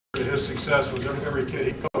success was every kid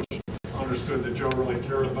he coached understood that Joe really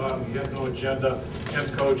cared about him. He had no agenda in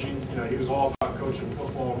coaching. You know, he was all about coaching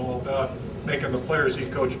football and all about making the players he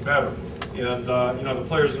coached better. And you know, the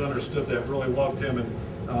players that understood that really loved him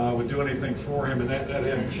and would do anything for him, and that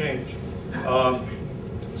hadn't changed.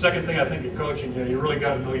 Second thing I think in coaching, you know, you really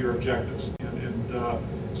got to know your objectives,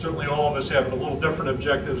 and certainly all of us have a little different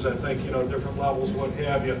objectives. I think, you know, different levels, what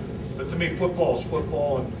have you. But to me, football is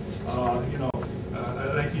football, and you know,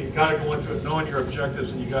 I think you got to go into it knowing your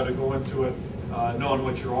objectives, and you got to go into it knowing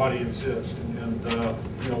what your audience is, and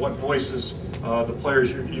you know, what voices the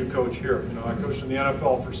players you coach here. You know, I coached in the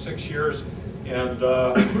NFL for 6 years, and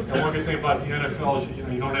one good thing about the NFL is, you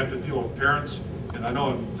know, you don't have to deal with parents. And I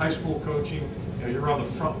know in high school coaching, you know, you're on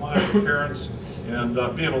the front line with parents, and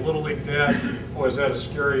being a little league dad, boy, is that a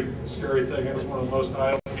scary thing. It was one of the most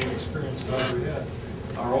eye-opening experiences I ever had.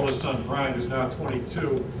 Our oldest son, Brian, who's now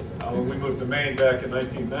 22, when we moved to Maine back in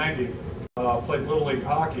 1990, played Little League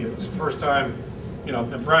hockey. It was the first time, you know,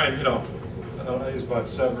 and Brian, you know, he was about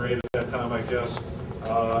 7 or 8 at that time, I guess.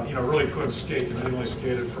 You know, really couldn't skate. You know, he only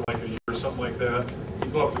skated for like a year or something like that.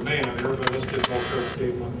 You go up to Maine, I mean, everybody, those kids all start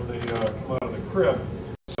skating when they come out of the crib.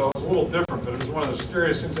 So it was a little different, but it was one of the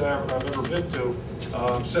scariest things I've ever been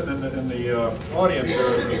to. Sitting in the audience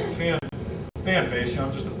there, the fan base. You know,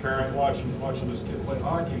 I'm just a parent watching this kid play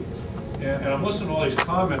hockey, and I'm listening to all these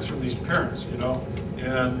comments from these parents. You know,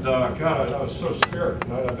 and God, I was so scared.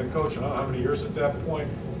 You know, I've been coaching, I don't know how many years at that point.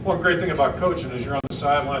 One great thing about coaching is you're on the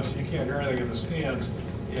sidelines, so you can't hear anything in the stands.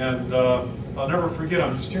 And I'll never forget,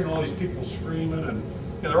 I'm just hearing all these people screaming, and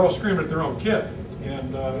you know, they're all screaming at their own kid.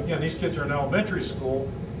 And again, these kids are in elementary school,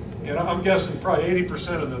 and I'm guessing probably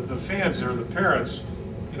 80% of the fans there, the parents,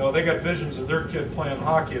 you know, they got visions of their kid playing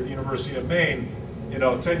hockey at the University of Maine, you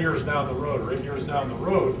know, 10 years down the road or 8 years down the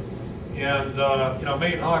road. And you know,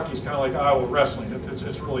 Maine hockey is kind of like Iowa wrestling.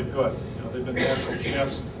 It's really good. You know, they've been national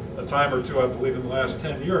champs a time or two, I believe, in the last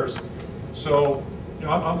 10 years. So, you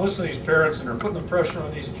know, I'm listening to these parents, and they're putting the pressure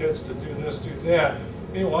on these kids to do this, do that.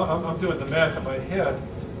 Meanwhile, I'm doing the math in my head.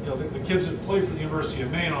 You know, the kids that play for the University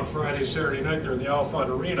of Maine on Friday, Saturday night, they're in the Alphond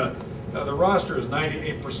Arena. The roster is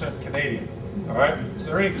 98% Canadian. All right, so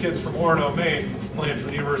there ain't kids from Orono, Maine, playing for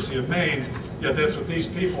the University of Maine. Yet that's what these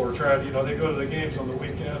people are trying. You know, they go to the games on the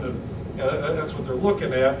weekend, and you know, that's what they're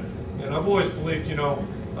looking at. And I've always believed, you know,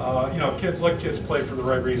 kids let kids play for the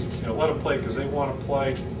right reasons. You know, let them play because they want to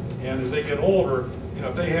play. And as they get older, you know,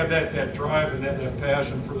 if they have that drive and that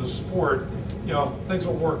passion for the sport, you know, things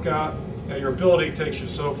will work out. You know, your ability takes you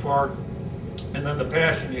so far, and then the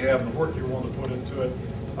passion you have and the work you're willing to put into it,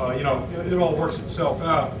 you know, it all works itself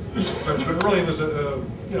out. But really, it was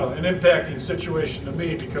you know, an impacting situation to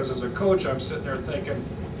me, because as a coach, I'm sitting there thinking,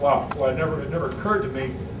 wow, well, it never occurred to me,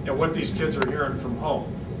 you know, what these kids are hearing from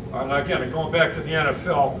home. And again, going back to the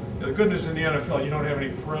NFL, the good news in the NFL, you don't have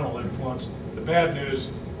any parental influence. The bad news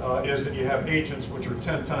is that you have agents, which are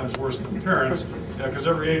 10 times worse than parents, because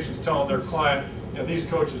every agent's telling their client, you know, these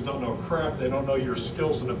coaches don't know crap, they don't know your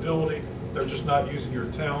skills and ability, they're just not using your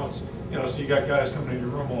talents. You know, so you got guys coming in your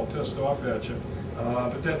room all pissed off at you.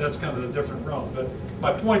 But that's kind of a different realm. But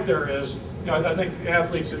my point there is, you know, I think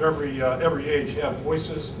athletes at every age have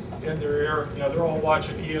voices in their ear. You know, they're all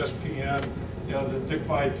watching ESPN. You know, the Dick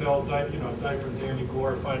Vitale, you know, Diaper Danny,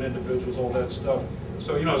 glorifying individuals, all that stuff.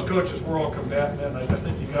 So, you know, as coaches, we're all combating that, and I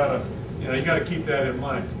think you gotta keep that in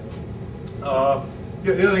mind.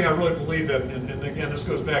 The other thing I really believe in, and again, this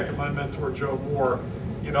goes back to my mentor, Joe Moore.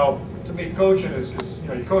 You know, to me, coaching is you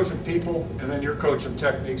know, you're coaching people, and then you're coaching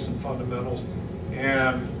techniques and fundamentals.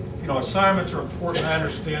 And you know, assignments are important. I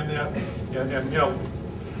understand that, and you know,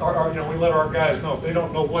 you know, we let our guys know if they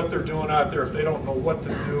don't know what they're doing out there, if they don't know what to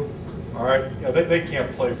do. All right, you know, they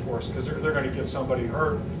can't play for us because they're going to get somebody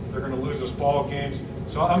hurt. They're going to lose us ball games.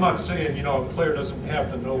 So I'm not saying, you know, a player doesn't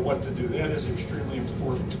have to know what to do. That is extremely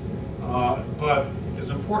important. But as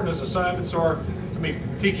important as assignments are, to me,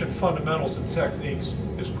 teaching fundamentals and techniques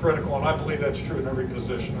is critical, and I believe that's true in every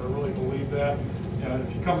position. I really believe that. And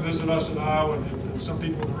if you come visit us in Iowa, and some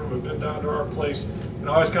people in the room have been down to our place, and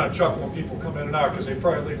I always kind of chuckle when people come in and out because they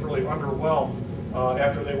probably leave really underwhelmed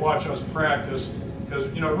after they watch us practice.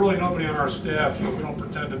 Because, you know, really nobody on our staff, you know, we don't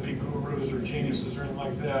pretend to be gurus or geniuses or anything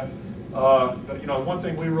like that. But, you know, one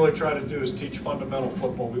thing we really try to do is teach fundamental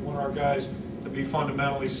football. We want our guys to be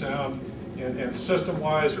fundamentally sound, and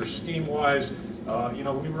system-wise or scheme-wise, you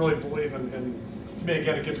know, we really believe in, and to me,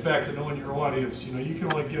 again, it gets back to knowing your audience. You know, you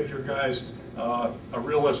can only give your guys a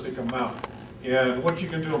realistic amount. And what you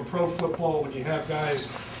can do in pro football when you have guys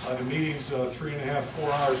in meetings 3.5,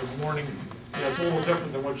 4 hours in the morning, you know, it's a little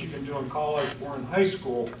different than what you can do in college or in high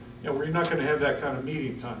school, you know, where you're not going to have that kind of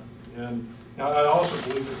meeting time. And Now, I also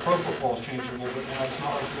believe that pro football is changing a little bit now. It's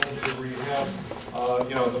not like the old days where you have,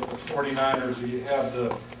 the 49ers, or you have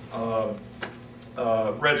the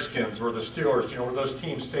Redskins or the Steelers, where those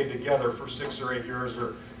teams stayed together for 6 or 8 years.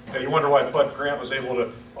 Or you wonder why Bud Grant was able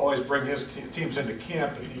to always bring his teams into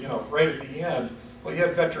camp, right at the end. Well, he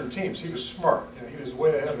had veteran teams. He was smart. He was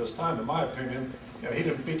way ahead of his time, in my opinion. He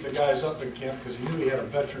didn't beat the guys up in camp because he knew he had a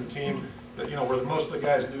veteran team that, where most of the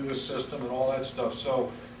guys knew the system and all that stuff.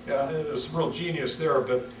 So, there's some real genius there.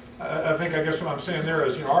 But I guess what I'm saying there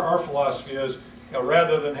is, our philosophy is,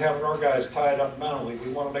 rather than having our guys tied up mentally,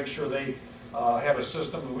 we want to make sure they have a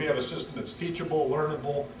system, and we have a system that's teachable,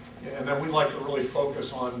 learnable, and then we like to really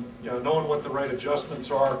focus on, knowing what the right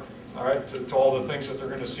adjustments are, all right, to all the things that they're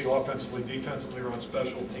going to see offensively, defensively, or on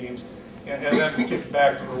special teams, and then get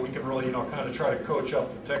back to where we can really, kind of try to coach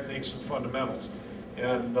up the techniques and fundamentals.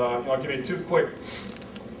 And I'll give you 2 quick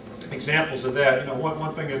examples of that.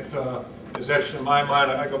 One thing that is etched in my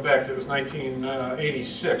mind, I go back to, it was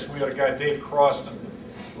 1986. We had a guy, Dave Croston,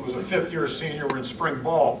 who was a 5th-year senior. We're in spring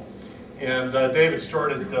ball, and David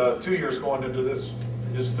started 2 years going into his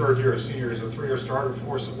 3rd year as senior. He's a 3-year starter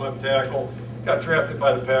for us at left tackle. Got drafted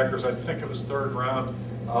by the Packers, I think it was 3rd round.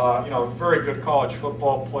 Very good college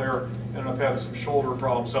football player. Ended up having some shoulder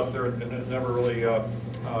problems up there, and never really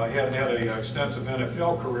hadn't had an extensive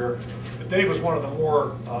NFL career. But Dave was one of the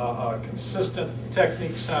more consistent,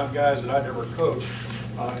 technique-sound guys that I'd ever coached.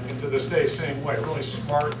 And to this day, same way, really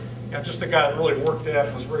smart. Just a guy that really worked at it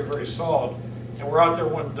and was very, very solid. And we're out there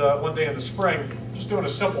one day in the spring, just doing a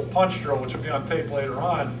simple punch drill, which will be on tape later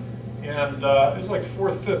on. And it was like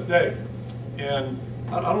 4th, 5th day. And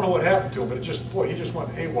I don't know what happened to him, but he just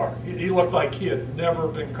went haywire. He looked like he had never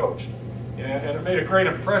been coached. And it made a great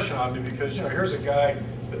impression on me because, here's a guy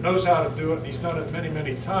that knows how to do it, and he's done it many,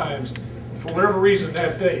 many times. For whatever reason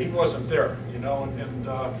that day, he wasn't there,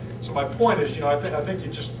 so my point is, I think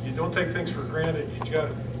you don't take things for granted. You got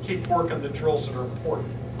to keep working the drills that are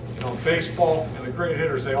important. Baseball and the great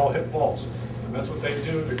hitters, they all hit balls. And that's what they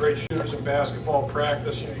do. The great shooters in basketball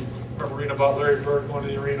practice. You remember reading about Larry Bird going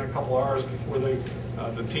to the arena a couple hours before the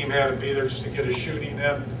team had to be there just to get his shooting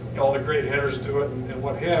in. All the great hitters do it and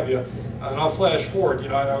what have you. And I'll flash forward.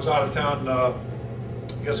 I was out of town, I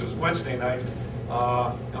guess it was Wednesday night.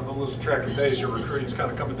 I'm going to lose track of days here. Recruiting's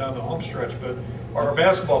kind of coming down the home stretch. But our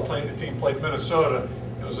basketball team played Minnesota.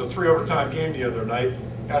 It was a 3-overtime game the other night.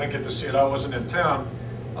 I didn't get to see it. I wasn't in town.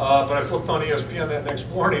 But I flipped on ESPN that next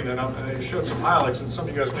morning, and they showed some highlights, and some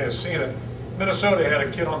of you guys may have seen it. Minnesota had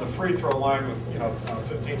a kid on the free throw line with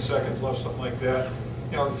 15 seconds left, something like that.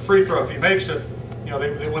 Free throw, if he makes it,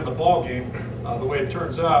 they win the ball game, the way it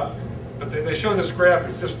turns out. But they show this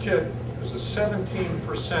graphic. This kid is a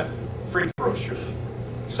 17% free throw shooter.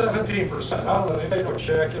 17%. I don't know. Anybody know what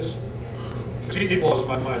Shaq is? He blows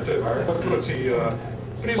my mind too. All right? What's he?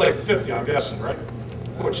 But he's like 50, I'm guessing, right?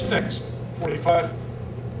 Which stinks. 45.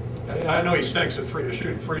 I know he stinks at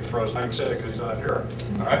shooting free throws. I can say it because he's not here.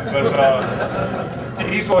 All right, but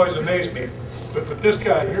he's always amazed me. But this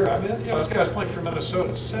guy here, this guy's playing for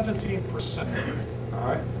Minnesota, 17%. All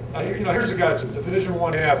right. Here's a guy that's a Division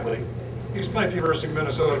I athlete. He's playing at the University of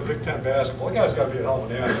Minnesota, Big Ten basketball. The guy's got to be a hell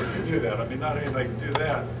of an athlete to do that. Not anybody can do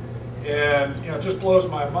that. And it just blows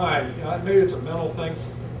my mind. Maybe it's a mental thing,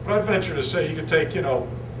 but I'd venture to say you could take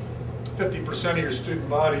 50% of your student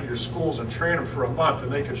body, your schools, and train them for a month,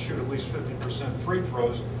 and they could shoot at least 50% free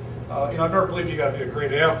throws. I never believe you got to be a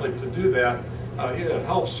great athlete to do that. It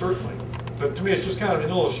helps certainly, but to me, it's just kind of an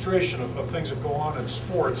illustration of things that go on in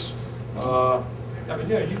sports. You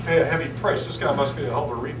pay a heavy price. This guy must be a hell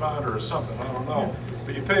of a rebounder or something. I don't know,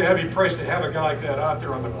 but you pay a heavy price to have a guy like that out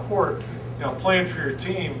there on the court, playing for your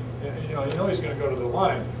team. He's going to go to the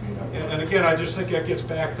line. And again, I just think that gets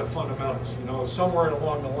back to fundamentals. Somewhere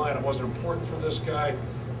along the line, it wasn't important for this guy,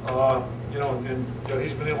 and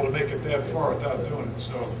he's been able to make it that far without doing it.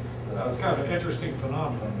 So it's kind of an interesting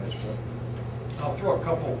phenomenon. I'll throw a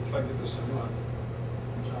couple if I get this in mind.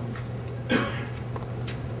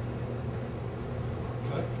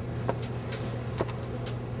 Okay.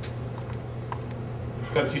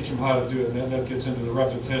 You've got to teach them how to do it, and then that gets into the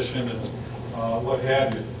repetition and what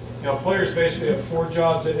have you. Players basically have 4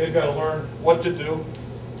 jobs. They've got to learn what to do.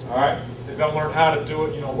 All right. They've got to learn how to do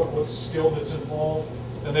it. What's the skill that's involved.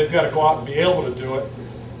 Then they've got to go out and be able to do it.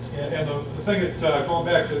 And the thing that going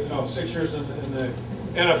back to 6 years in the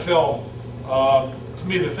NFL, to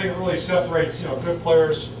me, the thing that really separates good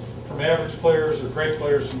players from average players or great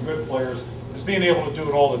players from good players is being able to do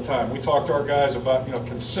it all the time. We talk to our guys about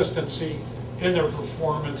consistency in their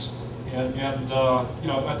performance, and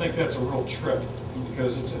I think that's a real trick.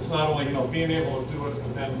 Because it's not only being able to do it,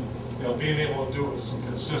 but then being able to do it with some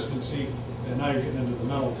consistency and now you're getting into the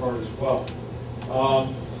mental part as well.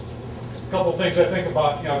 A couple of things I think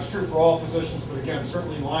about, it's true for all positions, but again,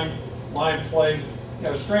 certainly line play.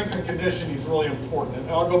 Strength and conditioning is really important. And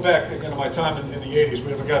I'll go back again to my time in the 80s.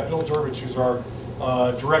 We have a guy, Bill Durbich, who's our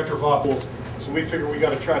director of operations. So we figure we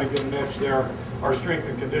got to try to get an edge there. Our strength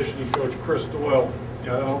and conditioning coach, Chris Doyle, I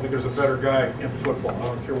don't think there's a better guy in football. I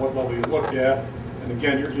don't care what level you look at. And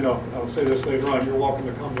again, I'll say this later on, you're welcome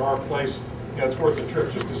to come to our place. It's worth a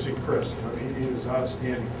trip just to see Chris. He is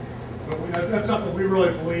outstanding. But that's something we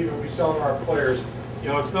really believe and we sell to our players.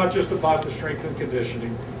 It's not just about the strength and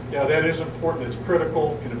conditioning. That is important. It's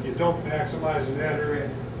critical. And if you don't maximize in that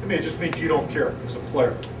area, to me, it just means you don't care as a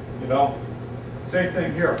player. Same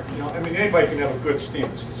thing here. Anybody can have a good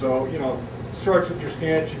stance. So, it starts with your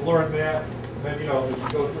stance. You learn that. And then, as you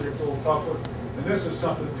go through, it's a little tougher. And this is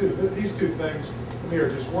something too. These two things to me are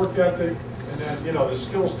just work ethic, and then the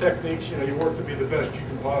skills, techniques. You work to be the best you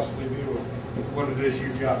can possibly be with what it is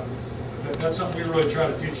you've got. That's something we really try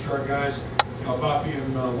to teach to our guys. About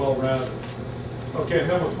being well-rounded. Okay, and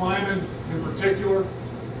then with linemen in particular,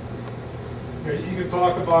 you can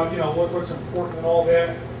talk about what's important and all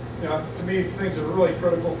that. To me, things that are really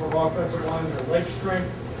critical for offensive linemen are leg strength,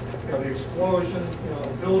 the explosion,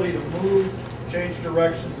 ability to move, change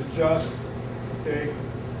directions, adjust. Okay,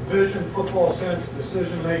 vision, football sense,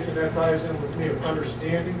 decision making. That ties in with me of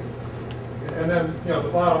understanding. And then the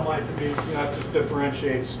bottom line to me, it just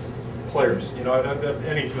differentiates players. At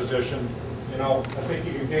any position. I think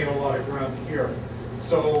you can gain a lot of ground here.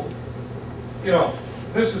 So,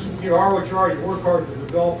 this is, you are what you are. You work hard to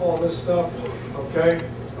develop all this stuff, okay?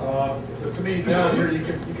 But to me, down here, you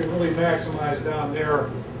can really maximize down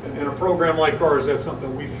there. And in a program like ours, that's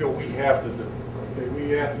something we feel we have to do. Okay, we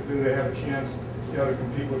have to do to have a chance, to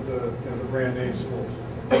compete with the brand name schools.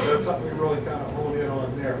 That's something we really kind of hone in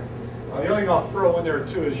on there. The other thing I'll throw in there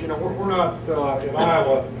too is, we're not in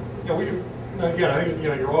Iowa. Again, I think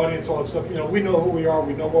your audience, all that stuff. We know who we are.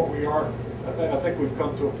 We know what we are. I think we've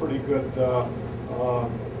come to a pretty good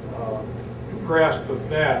grasp of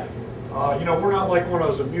that. We're not like one of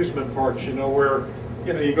those amusement parks. Where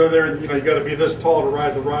you go there and you got to be this tall to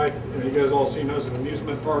ride the ride. You guys all seen those in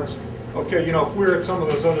amusement parks. Okay, if we're at some of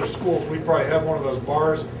those other schools, we probably have one of those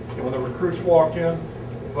bars. When the recruits walk in,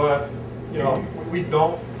 but we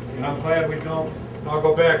don't. And I'm glad we don't. And I'll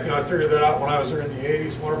go back, I figured that out when I was there in the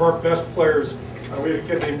 80s. One of our best players, we had a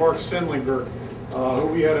kid named Mark Sendlinger, who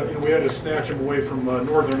we had to snatch him away from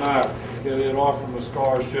Northern Iowa. They offered him a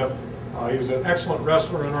scholarship. He was an excellent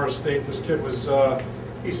wrestler in our state. This kid was,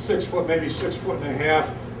 he's 6 foot, maybe 6 foot and a half.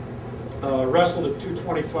 Wrestled at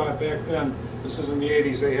 225 back then. This is in the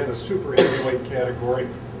 80s. They had a super heavyweight category,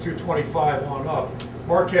 225 on up.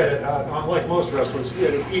 Mark had, unlike most wrestlers, he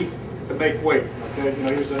had to eat to make weight. Okay,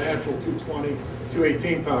 he was a natural 220,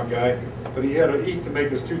 218-pound guy, but he had to eat to make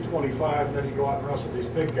his 225, and then he'd go out and wrestle these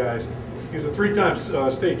big guys. He was a 3-time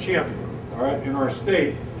state champion, all right, in our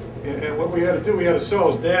state. And what we had to do, we had to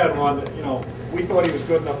sell his dad on that. We thought he was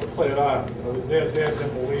good enough to play at Iowa. The dad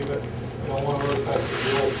didn't believe it. One of those types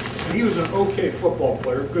of deals. And he was an okay football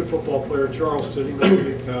player, good football player, Charles City, not a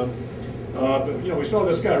big town. But we saw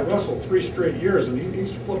this guy wrestle 3 straight years, and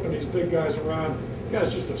he's flipping these big guys around. The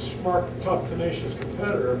guy's just a smart, tough, tenacious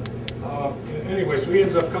competitor. Anyway, so he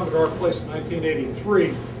ends up coming to our place in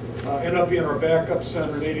 1983. Ended up being our backup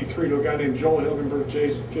center in '83 to a guy named Joel Hilgenberg,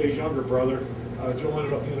 Jay's younger brother. Joel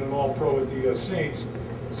ended up being an All-Pro with the Saints.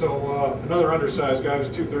 So another undersized guy was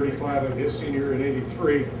 235 in his senior year in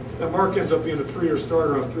 '83. Then Mark ends up being a 3-year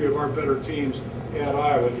starter on 3 of our better teams at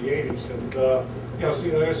Iowa in the '80s. And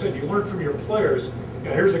see, like I said, you learn from your players.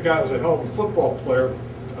 Here's a guy who's a hell of a football player.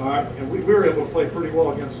 And we were able to play pretty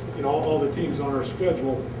well against all the teams on our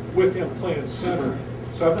schedule with him playing center.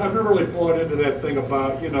 So I've never really bought into that thing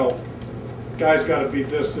about guys got to be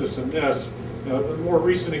this, and this. The more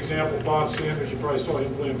recent example, Bob Sanders, you probably saw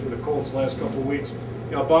him playing for the Colts the last couple of weeks.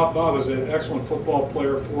 Bob was an excellent football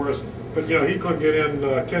player for us, but he couldn't get in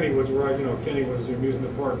Kennywood's where Kennywood is the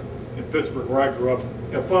amusement park in Pittsburgh where I grew up.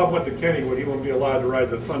 If Bob went to Kennywood, he wouldn't be allowed to ride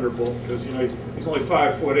the Thunderbolt because he's only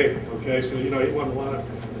 5'8". Okay, so he wasn't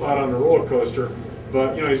allowed on the roller coaster.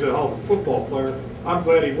 But he's a hell of a football player. I'm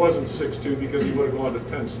glad he wasn't 6'2" because he would have gone to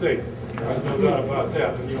Penn State. Right? No doubt about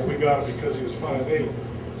that. But we got him because he was 5'8".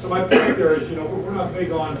 So my point there is, we're not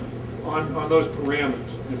big on those parameters.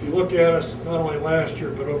 And if you look at us, not only last year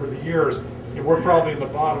but over the years, we're probably in the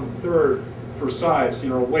bottom third for size,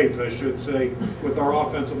 weight, I should say, with our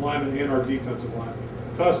offensive linemen and our defensive linemen.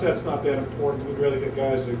 To us, that's not that important. We'd rather get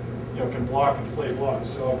guys that can block and play block.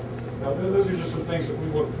 So those are just some things that we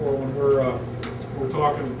look for when we're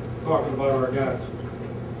talking about our guys.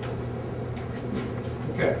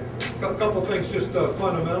 Okay. A couple things, just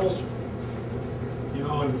fundamentals, you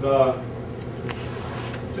know, and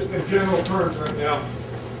just in general terms right now.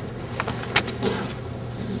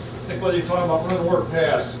 I think whether you're talking about run, work,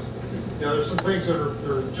 pass, you know, there's some things that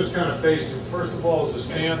are just kind of basic. First of all is the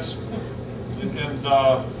stance, and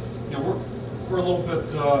you know, we're a little bit,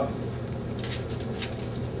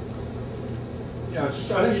 you know, I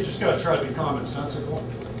think you just got to try to be commonsensical.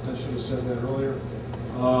 I should have said that earlier.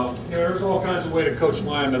 You know, there's all kinds of ways to coach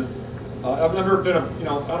linemen. I've never been you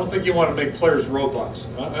know, I don't think you want to make players robots.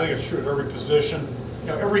 I think it's true at every position. You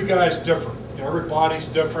know, every guy's different. You know, every body's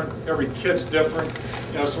different. Every kid's different.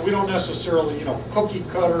 You know, so we don't necessarily, you know, cookie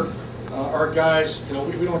cutter our guys. You know,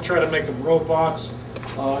 we don't try to make them robots.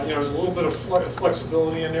 You know, there's a little bit of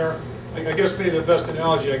flexibility in there. I guess maybe the best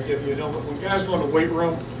analogy I can give you, you know, when guys go in the weight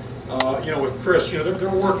room, you know, with Chris, you know, they're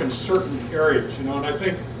working certain areas, you know, and I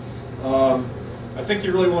think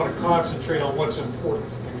you really want to concentrate on what's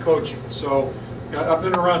important in coaching. So, you know, I've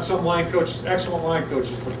been around some line coaches, excellent line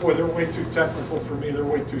coaches, but boy, they're way too technical for me. They're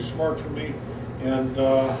way too smart for me. And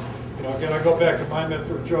you know, again, I go back to my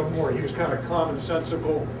mentor, Joe Moore. He was kind of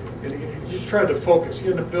commonsensical, and he just tried to focus. He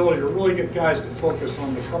had an ability to really get guys to focus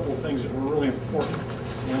on the couple of things that were really important.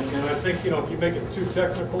 And I think, you know, if you make it too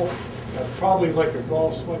technical, probably like a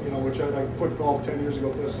golf swing, you know, which I quit golf 10 years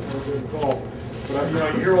ago, but that's never good golf. But you know,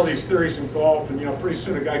 you hear all these theories in golf, and you know, pretty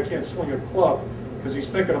soon a guy can't swing a club because he's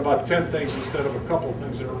thinking about 10 things instead of a couple of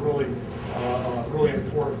things that are really, really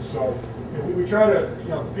important. So you know, we try to, you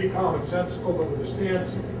know, be commonsensical, but with the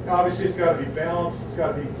stance, obviously it's got to be balanced, it's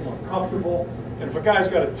got to be, you know, comfortable. And if a guy's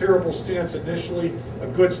got a terrible stance initially, a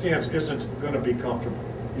good stance isn't going to be comfortable.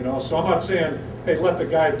 You know, so I'm not saying, hey, let the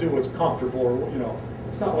guy do what's comfortable, or you know,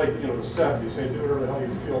 it's not like, you know, the 70s, hey, do whatever the hell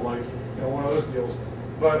you feel like, you know, one of those deals.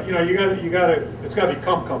 But you know, it's got to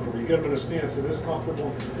become comfortable. You get him in a stance that is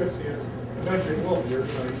comfortable, it's a good stance. Eventually, it will be. You know,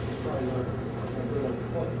 he's probably not good on the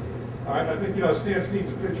play. All right, I think, you know, stance needs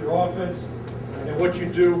to fit your offense, and what you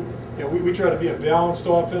do. You know, we try to be a balanced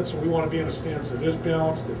offense, and we want to be in a stance that is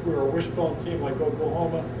balanced. If we were a wishbone team like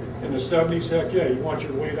Oklahoma in the 70s, heck yeah, you want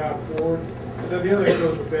your weight out forward. And then the other thing that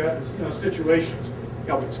goes with that is, you know, situations. You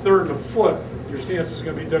know, if it's 3rd and a foot, your stance is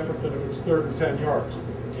going to be different than if it's 3rd and 10 yards.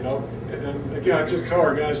 You know, and again, I just tell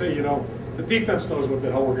our guys, hey, you know, the defense knows what the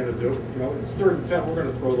hell we're going to do. You know, it's 3rd and 10, we're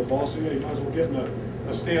going to throw the ball, so yeah, you might as well get in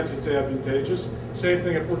a stance that's advantageous. Same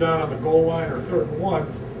thing if we're down on the goal line or 3rd and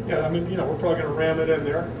 1. Yeah, I mean, you know, we're probably going to ram it in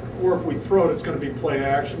there. Or if we throw it, it's going to be play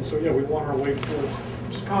action. So yeah, we want our weight forward.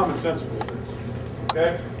 Just commonsensical things.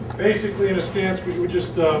 Okay. Basically, in a stance, we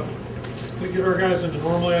just we get our guys in a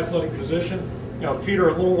normal athletic position. You know, feet are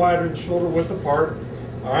a little wider than shoulder width apart.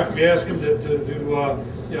 All right. We ask them to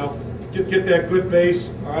you know, get that good base.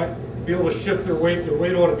 All right. Be able to shift their weight. Their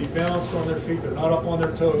weight ought to be balanced on their feet. They're not up on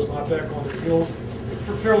their toes, not back on their heels.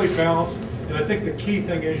 They're fairly balanced. And I think the key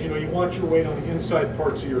thing is, you know, you want your weight on the inside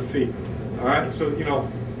parts of your feet. All right. So you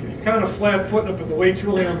know, you're kind of flat footing it, but the weight's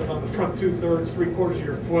really on the front 2/3, 3/4 of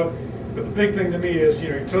your foot. But the big thing to me is, you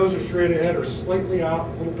know, your toes are straight ahead or slightly out,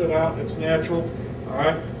 a little bit out. It's natural. All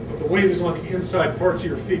right. But the weight is on the inside parts of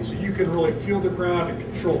your feet, so you can really feel the ground and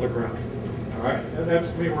control the ground. All right. And that's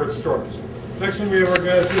to me where it starts. Next thing we have our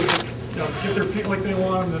guys do is, you know, get their feet like they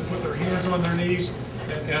want them, then put their hands on their knees,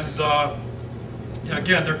 and you know,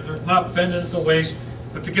 again, they're not bending at the waist,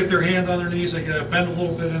 but to get their hand on their knees, they gotta bend a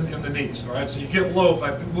little bit in the knees. All right. So you get low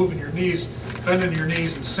by moving your knees, bending your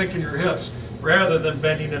knees, and sinking your hips, rather than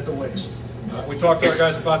bending at the waist. We talk to our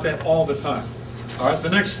guys about that all the time. All right. The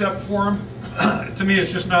next step for them, to me,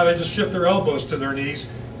 is just now they just shift their elbows to their knees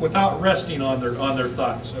without resting on their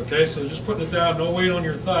thighs. Okay. So just putting it down, no weight on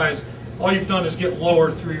your thighs. All you've done is get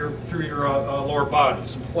lower through your lower body.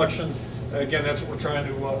 Some flexion. Again, that's what we're trying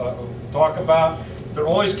to talk about. They're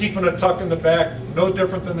always keeping a tuck in the back, no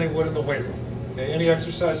different than they would in the weight room. Okay, any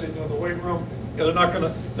exercise they do in the weight room, you know,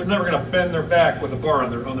 they're never gonna bend their back with a bar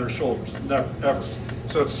on their shoulders, never, ever.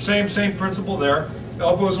 So it's the same principle there.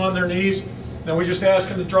 Elbows on their knees. Then we just ask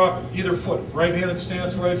them to drop either foot. Right-handed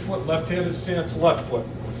stance, right foot. Left-handed stance, left foot.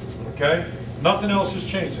 Okay. Nothing else has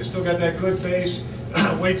changed. They still got that good base.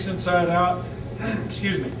 Weights inside out.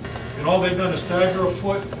 Excuse me. And all they've done is stagger a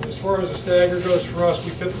foot. And as far as a stagger goes for us,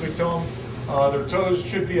 we typically tell them their toes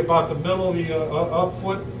should be about the middle of the up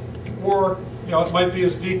foot, or you know, it might be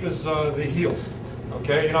as deep as the heel.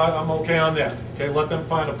 Okay, you know, I'm okay on that. Okay, let them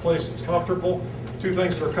find a place that's comfortable. Two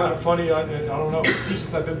things that are kind of funny. I don't know,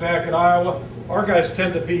 since I've been back at Iowa, our guys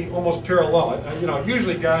tend to be almost parallel. You know,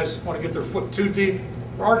 usually guys want to get their foot too deep.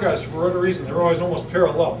 For our guys, for whatever reason, they're always almost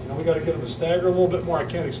parallel. You know, we got to get them to stagger a little bit more. I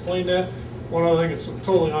can't explain that. One other thing that's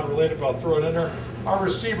totally unrelated, but I'll throw it in there. Our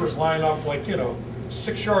receivers line up like, you know,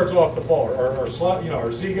 6 yards off the ball, or slot,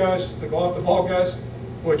 our Z guys, the go off the ball guys,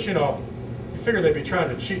 which, you figure they'd be trying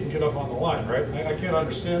to cheat and get up on the line, right? I can't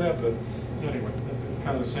understand that, but anyway, it's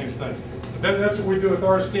kind of the same thing. But that's what we do with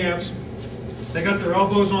our stance. They got their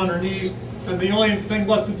elbows on their knees, and the only thing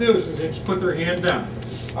left to do is they just put their hand down.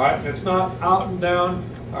 All right, and it's not out and down,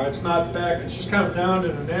 all right, it's not back, it's just kind of down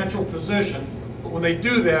in a natural position. But when they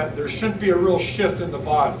do that, there shouldn't be a real shift in the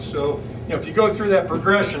body. So, if you go through that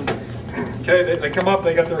progression, okay, they come up,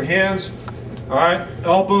 they got their hands, all right,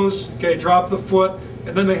 elbows, okay, drop the foot,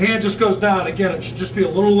 and then the hand just goes down. Again, it should just be a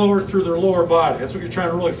little lower through their lower body. That's what you're trying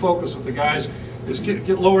to really focus with the guys, is get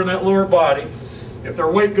lower in that lower body. If their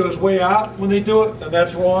weight goes way out when they do it, then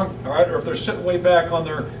that's wrong, all right? Or if they're sitting way back on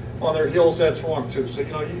their heels, that's wrong too. So,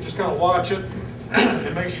 you just kind of watch it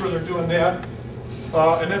and make sure they're doing that.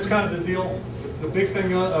 And that's kind of the deal. The big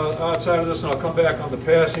thing outside of this, and I'll come back on the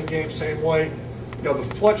passing game, same way, the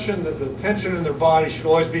flexion, the tension in their body should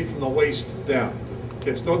always be from the waist down.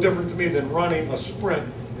 Okay, it's no different to me than running a sprint,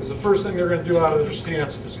 because the first thing they're going to do out of their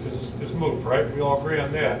stance is move, right? We all agree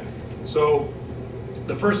on that. So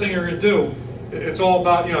the first thing you're going to do, it's all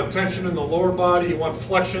about, tension in the lower body. You want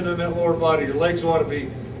flexion in that lower body. Your legs ought to be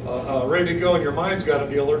ready to go, and your mind's got to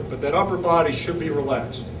be alert, but that upper body should be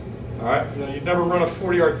relaxed. All right? You'd never run a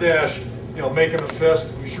 40-yard dash, making a fist.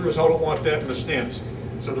 We sure as hell don't want that in the stance.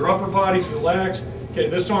 So their upper body's relaxed. Okay,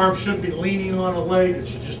 this arm shouldn't be leaning on a leg. It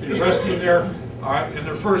should just be resting there. All right? And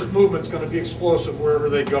their first movement's going to be explosive wherever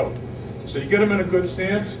they go. So you get them in a good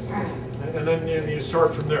stance, and then you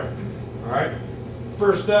start from there. All right?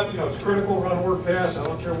 First step, it's critical, run, work, pass. I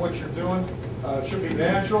don't care what you're doing. It should be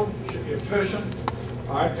natural, it should be efficient.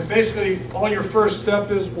 All right, and basically all your first step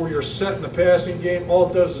is where you're set in the passing game. All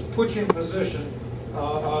it does is put you in position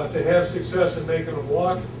to have success in making a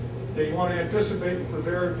block. Okay, you want to anticipate and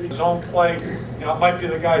prepare zone play. It might be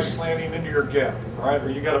the guy slanting into your gap, all right, or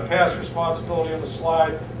you got a pass responsibility on the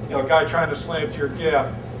slide, a guy trying to slant to your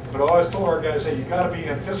gap. But I always told our guys, hey, you got to be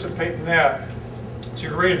anticipating that so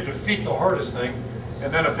you're ready to defeat the hardest thing.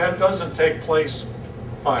 And then if that doesn't take place,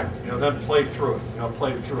 fine, then play through it,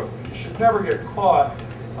 play through it. You should never get caught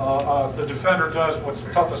if the defender does what's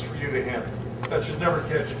toughest for you to handle. That should never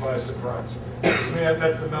catch you by surprise.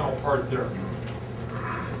 That's the mental part there.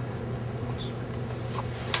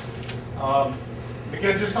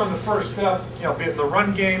 Again, just on the first step, be it the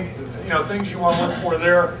run game, things you want to look for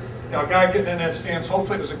there. A guy getting in that stance,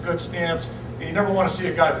 hopefully it was a good stance. You never want to see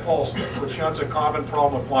a guy false step, which is a common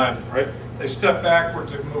problem with linemen, right? They step backward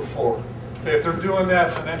to move forward. Okay, if they're doing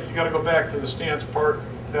that, then you got to go back to the stance part.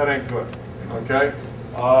 That ain't good. Okay,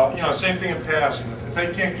 same thing in passing. If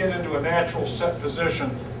they can't get into a natural set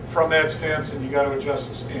position from that stance, then you got to adjust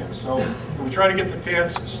the stance. So we try to get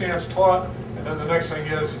the stance taught, and then the next thing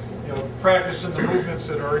is practicing the movements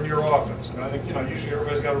that are in your offense. And I think usually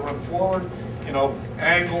everybody's got to run forward.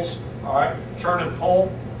 Angles. All right, turn and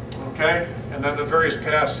pull. Okay, and then the various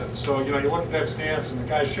pass sets. So you look at that stance, and the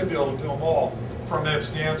guy should be able to do them all from that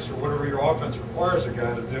stance, or whatever your offense requires a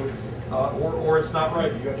guy to do, or it's not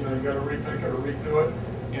right. You got to rethink it or redo it,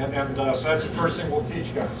 and so that's the first thing we'll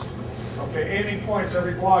teach guys. Okay, aiming points.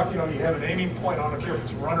 Every block, you have an aiming point. I don't care if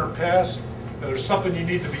it's run or pass. There's something you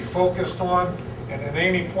need to be focused on, and an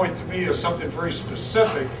aiming point to me is something very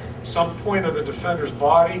specific, some point of the defender's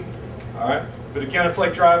body. All right, but again, it's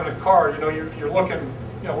like driving a car. You're looking.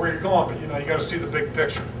 Where you're going, but you got to see the big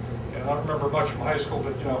picture. And I don't remember much from high school,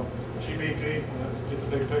 but GBP, get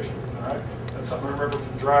the big picture. All right, that's something I remember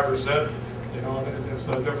from driver's ed. And it's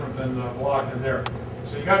no different than blocking there.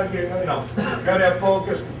 So you got to get, you got to have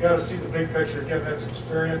focus. You got to see the big picture. Again, that's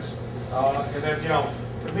experience. And then,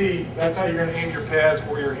 to me, that's how you're going to aim your pads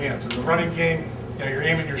or your hands. In the running game, you're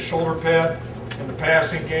aiming your shoulder pad. In the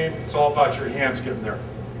passing game, it's all about your hands getting there.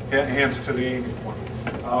 Hands to the aiming point.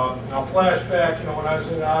 Now flashback, when I was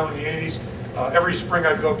in the 80s, every spring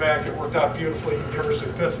I'd go back. It worked out beautifully. University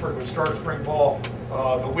of Pittsburgh would start spring ball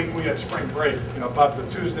the week we had spring break, about the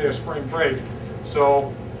Tuesday of spring break.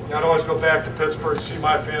 So I'd always go back to Pittsburgh to see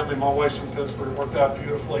my family. My wife's from Pittsburgh. It worked out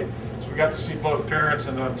beautifully. So we got to see both parents.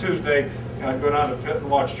 And on Tuesday, I'd go down to Pitt and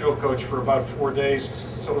watch Joe coach for about 4 days.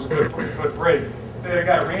 So it was a good break. They had a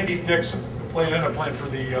guy, Randy Dixon, who ended up playing for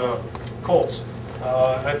the Colts.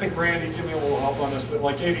 And I think Randy, give me a little help on this, but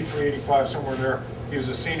like 83, 85, somewhere there, he was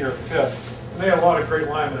a senior at Pitt. And they had a lot of great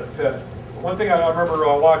linemen at Pitt. But one thing I remember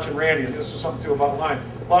watching Randy, and this is something too about line,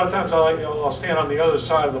 a lot of times I'll stand on the other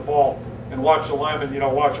side of the ball and watch the linemen,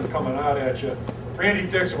 watch them coming out at you. Randy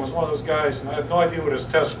Dixon was one of those guys, and I have no idea what his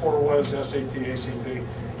test score was, SAT, ACT,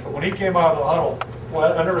 but when he came out of the huddle,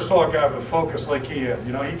 well, I never saw a guy with a focus like he had.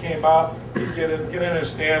 He came out, he'd get in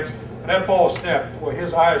his stance, and that ball is snapped, boy,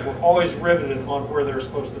 his eyes were always riveted on where they're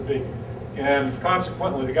supposed to be. And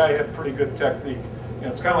consequently, the guy had pretty good technique. You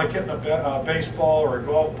know, it's kind of like hitting a baseball or a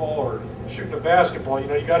golf ball or shooting a basketball. You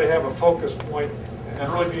know, you got to have a focus point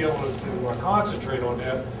and really be able to concentrate on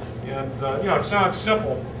that. And you know, it sounds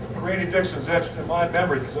simple. Randy Dixon's etched in my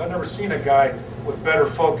memory because I've never seen a guy with better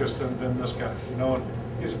focus than this guy. You know,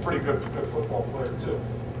 and he's a pretty good football player too.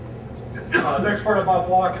 Next part about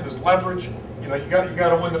blocking is leverage. You know, you got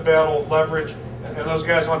to win the battle of leverage, and those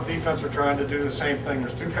guys on defense are trying to do the same thing.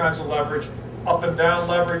 There's two kinds of leverage: up and down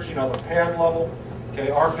leverage. You know, the pad level. Okay,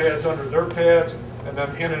 our pads under their pads, and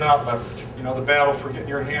then in and out leverage. You know, the battle for getting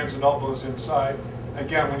your hands and elbows inside.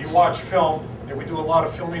 Again, when you watch film, and we do a lot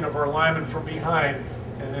of filming of our linemen from behind,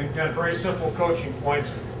 and then again, very simple coaching points.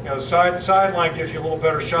 You know, the sideline gives you a little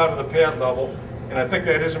better shot of the pad level, and I think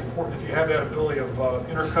that is important if you have that ability of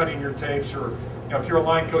intercutting your tapes, or you know, if you're a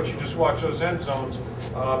line coach, you just watch those end zones.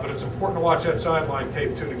 But it's important to watch that sideline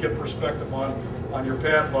tape too to get perspective on your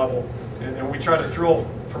pad level, and we try to drill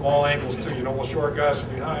from all angles too. You know, we'll show our guys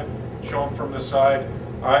from behind, show them from the side.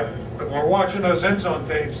 All right, but when we're watching those end zone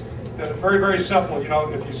tapes, it's very, very simple. You know,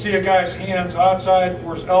 if you see a guy's hands outside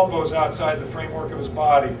or his elbows outside the framework of his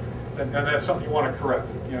body, then that's something you want to correct.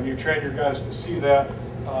 You know, you train your guys to see that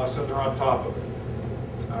so they're on top of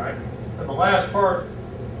it. All right. And the last part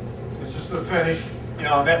is just the finish. You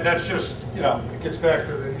know, that's just, you know, it gets back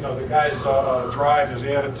to the, you know, the guy's drive, his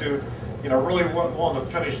attitude. You know, really wanting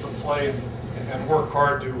to finish the play and work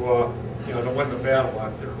hard to, you know, to win the battle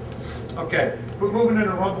out there. Okay, we're moving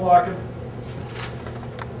into run blocking.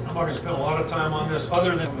 I'm not going to spend a lot of time on this,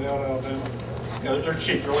 other than the Alabama. You know, they're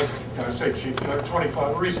cheap. They're like, you know, I say cheap. You know, they're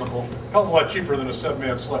 25, reasonable. A hell of a lot cheaper than a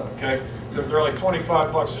 7-man slip. Okay, they're like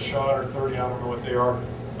 25 bucks a shot or 30. I don't know what they are,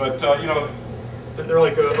 but you know, they're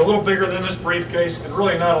like a little bigger than this briefcase, and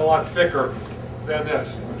really not a lot thicker than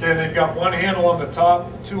this. Okay, and they've got one handle on the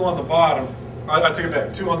top, two on the bottom. I take it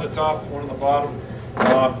back. Two on the top, one on the bottom.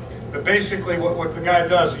 But basically, what the guy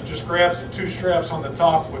does, he just grabs the two straps on the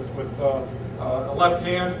top with a left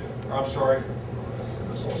hand. Or I'm sorry,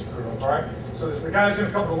 this little screwed up. All right. So the guy's going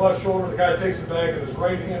to come to the left shoulder. The guy takes the bag with his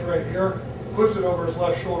right hand right here, puts it over his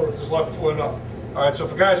left shoulder with his left foot up. All right. So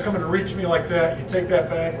if a guy's coming to reach me like that, you take that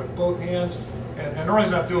bag with both hands. And the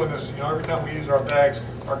reason I'm doing this, you know, every time we use our bags,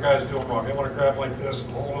 our guys do them wrong. They want to grab like this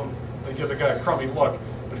and hold them. They give the guy a crummy look.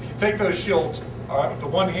 But if you take those shields, all right, with the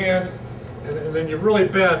one hand, and then you really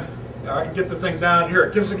bend, all right, and get the thing down here,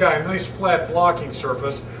 it gives the guy a nice flat blocking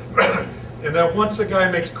surface. And then once the guy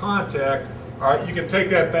makes contact, all right, you can take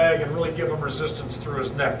that bag and really give him resistance through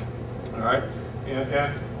his neck. All right.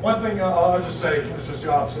 And one thing I'll just say, this is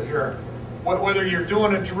the opposite here. Whether you're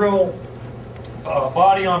doing a drill,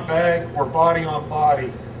 body on bag or body on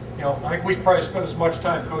body, you know, I think we probably spend as much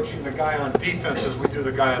time coaching the guy on defense as we do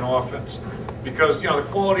the guy on offense, because you know the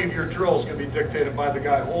quality of your drill is going to be dictated by the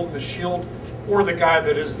guy holding the shield or the guy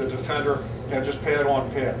that is the defender. You know, just pad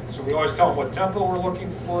on pad. So we always tell them what tempo we're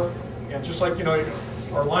looking for, and just like, you know,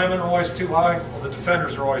 our linemen are always too high, well, the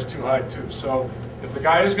defenders are always too high too. So if the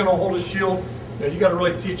guy is going to hold his shield, you know, you got to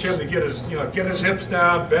really teach him to get his hips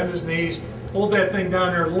down, bend his knees, hold that thing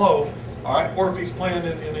down there low. All right, or if he's playing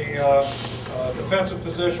in a defensive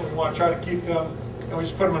position, we want to try to keep them, you know, we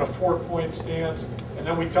just put them in a 4-point stance, and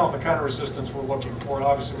then we tell them the kind of resistance we're looking for. And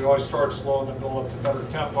obviously, we always start slow and then build up to better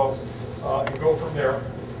tempo and go from there.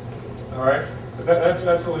 All right, but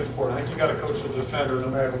that's really important. I think you got to coach the defender no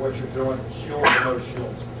matter what you're doing, shield or no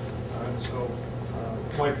shields. All right, so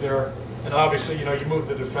point there, and obviously, you know, you move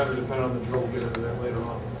the defender depending on the drill. We'll get into that later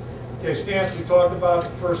on. Okay, stance we talked about.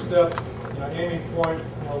 The first step, you know, aiming point.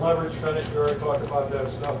 Leverage, finish, we already talked about that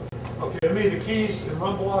stuff. Okay, to me, the keys in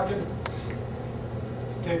run blocking,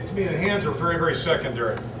 okay, to me, the hands are very, very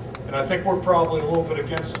secondary. And I think we're probably a little bit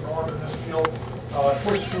against the norm in this field.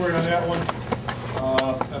 Quick story on that one.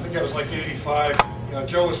 I think that was like 85. You know,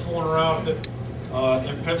 Joe was fooling around with it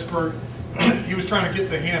in Pittsburgh. He was trying to get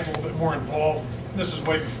the hands a little bit more involved. And this is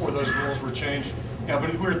way before those rules were changed. Yeah,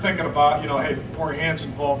 but we were thinking about, you know, hey, more hands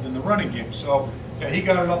involved in the running game. So, yeah, he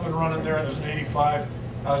got it up and running there. There's an 85.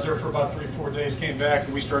 I was there for about 3-4 days, came back,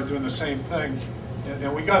 and we started doing the same thing.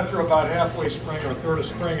 And we got through about halfway spring or a third of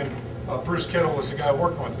spring, and Bruce Kittle was the guy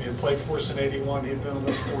working with me. He had played for us in '81. He'd been in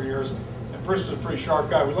this 4 years. And Bruce is a pretty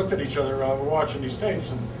sharp guy. We looked at each other, we're watching these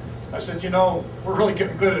tapes, and I said, you know, we're really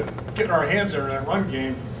getting good at getting our hands in that run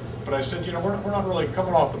game. But I said, you know, we're not really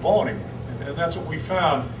coming off the ball anymore. And that's what we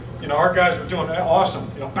found. You know, our guys were doing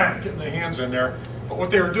awesome, you know, bam, getting their hands in there. But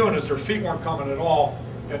what they were doing is their feet weren't coming at all.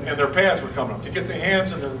 And their pads were coming up. To get the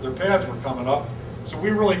hands and their pads were coming up. So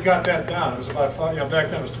we really got that down. It was about 5, you know, back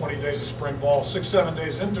then it was 20 days of spring ball, 6-7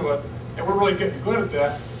 days into it, and we're really getting good at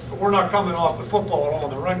that. But we're not coming off the football at all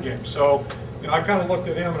in the run game. So, you know, I kind of looked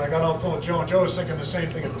at him and I got on the phone with Joe, and Joe was thinking the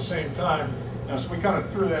same thing at the same time. You know, so we kind of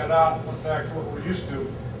threw that out and went back to what we're used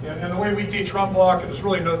to. And the way we teach run blocking is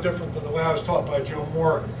really no different than the way I was taught by Joe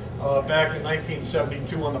Moore back in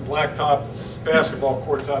 1972 on the blacktop basketball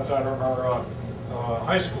courts outside our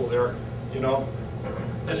high school there. You know,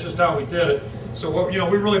 that's just how we did it. So, what, you know,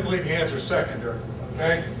 we really believe hands are secondary.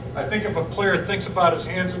 Okay, I think if a player thinks about his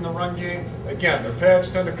hands in the run game, again, their pads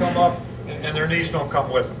tend to come up and their knees don't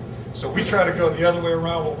come with them. So we try to go the other way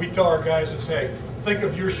around. What we tell our guys is, hey, think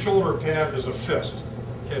of your shoulder pad as a fist.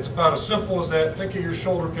 Okay, it's about as simple as that. Think of your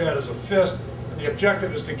shoulder pad as a fist, and the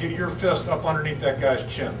objective is to get your fist up underneath that guy's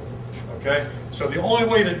chin. Okay, so the only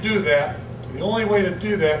way to do that,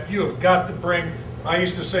 you have got to bring, I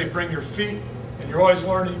used to say bring your feet, and you're always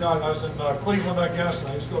learning. You know, I was in Cleveland, I guess, and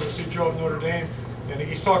I used to go to see Joe at Notre Dame, and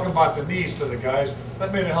he's talking about the knees to the guys.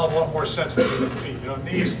 That made a hell of a lot more sense to me than feet. You know,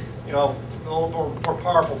 knees, you know, a little more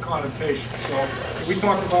powerful connotation. So we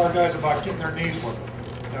talk about our guys about getting their knees with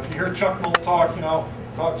them. Now, if you hear Chuck Noll talk, you know,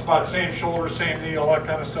 talks about same shoulder, same knee, all that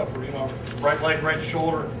kind of stuff, or, you know, right leg, right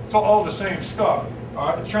shoulder. It's all the same stuff.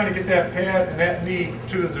 Trying to get that pad and that knee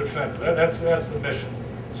to the defender. That's the mission.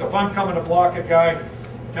 So if I'm coming to block a guy,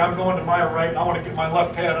 if I'm going to my right and I want to get my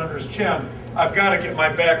left pad under his chin, I've got to get my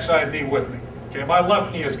backside knee with me. Okay, my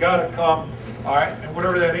left knee has got to come, all right, and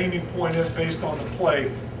whatever that aiming point is based on the play,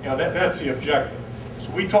 you know, that's the objective.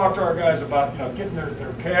 So we talk to our guys about, you know, getting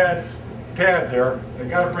their pad there. They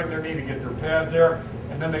got to bring their knee to get their pad there,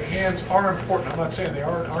 and then the hands are important. I'm not saying they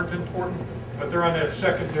aren't important, but they're on that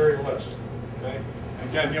secondary list. Okay.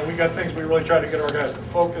 Again, you know, we got things we really try to get our guys to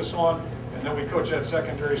focus on, and then we coach that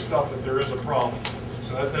secondary stuff if there is a problem.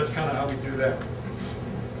 So that's kind of how we do that.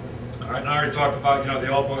 All right, and I already talked about, you know, the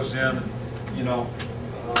elbows in, and, you know,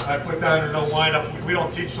 I put down there no windup. We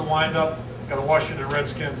don't teach the windup. You know, the Washington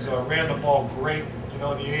Redskins ran the ball great, you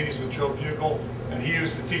know, in the 80s with Joe Bugle, and he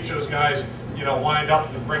used to teach those guys, you know, wind up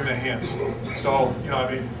and bring the hands. So, you know,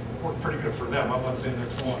 I mean, worked pretty good for them. I'm not saying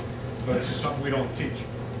that's one, but it's just something we don't teach.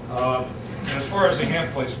 And as far as the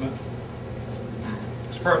hand placement,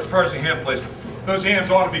 those hands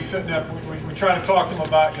ought to be fitting up. We try to talk to them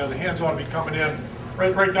about, you know, the hands ought to be coming in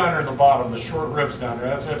right down there in the bottom, the short ribs down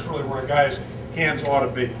there. That's really where a guy's hands ought to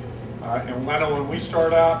be. And I know when we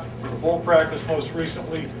start out for the bull practice most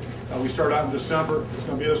recently, we start out in December. It's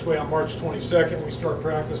going to be this way on March 22nd. We start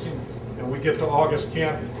practicing, and we get to August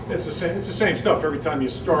camp. It's the same stuff every time you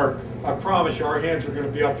start. I promise you, our hands are going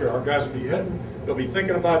to be up there. Our guys will be hitting. They'll be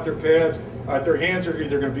thinking about their pads. Their hands are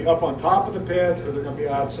either going to be up on top of the pads or they're going to be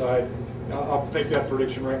outside. I'll make that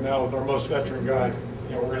prediction right now with our most veteran guy.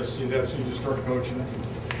 You know, we're going to see that, so you just start coaching it.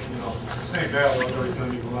 You know, same battle every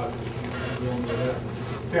time you go out.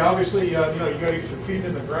 Okay, obviously, you know, you got to get your feet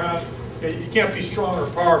in the ground. You can't be strong or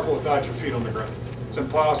powerful without your feet on the ground. It's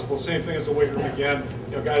impossible. Same thing as the weight room again.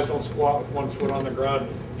 You know, guys don't squat with 1 foot on the ground.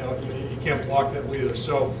 You know, you can't block that either.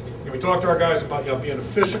 So, you know, we talk to our guys about, you know, being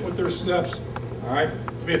efficient with their steps. All right.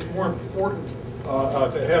 To me, it's more important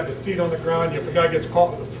to have the feet on the ground. If a guy gets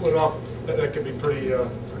caught with a foot up, that can be pretty ugly.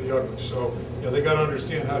 So, you know, they got to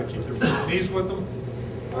understand how to keep their feet and knees with them.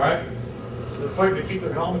 All right. So they're fighting to keep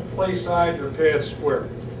their helmet play side, their pads square.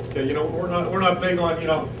 Okay. You know, we're not big on, you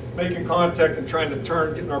know, making contact and trying to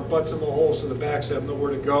turn, getting our butts in the hole so the backs have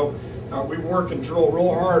nowhere to go. We work and drill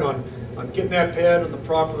real hard on getting that pad in the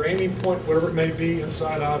proper aiming point, whatever it may be,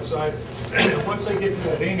 inside, outside. And once they get to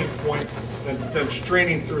that aiming point, then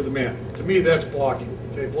straining through the man. To me, that's blocking.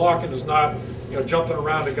 Okay, blocking is not, you know, jumping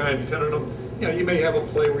around a guy and pinning him. You know, you may have a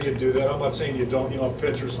play where you do that. I'm not saying you don't, you know, a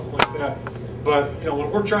pitch or something like that. But, you know,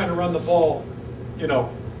 when we're trying to run the ball, you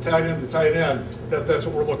know, tight end to tight end, that's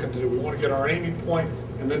what we're looking to do. We want to get our aiming point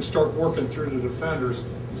and then start working through the defenders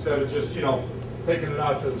instead of just, you know, taking it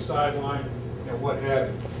out to the sideline and what have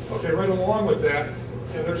you. Okay, right along with that,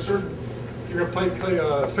 and there's certain, you're going to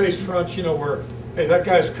play face fronts, you know, where, hey, that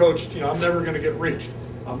guy's coached, you know, I'm never going to get reached.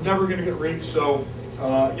 I'm never going to get reached, so,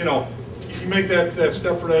 you know, you make that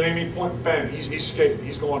step for that aiming point, bang, he's skating,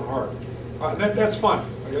 he's going hard. That's fine.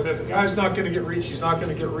 I mean, if the guy's not going to get reached, he's not going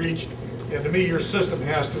to get reached, and to me, your system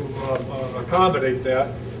has to accommodate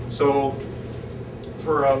that. So,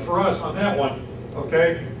 for us on that one,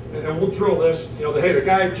 okay, and we'll drill this, you know, hey, the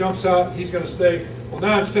guy jumps out, he's going to stay. Well,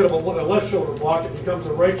 now instead of a left shoulder block, it becomes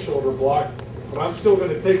a right shoulder block, but I'm still going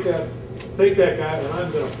to take that guy and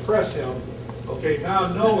I'm going to press him. Okay, now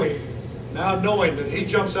knowing that he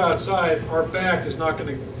jumps outside, our back is not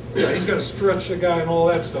going to, you know, he's going to stretch the guy and all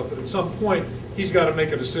that stuff, but at some point, he's got to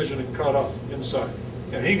make a decision and cut up inside.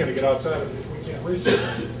 And he ain't going to get outside if we can't reach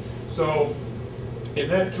him. So, in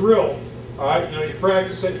that drill, All right, you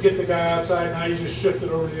practice it, you get the guy outside, now you just shift it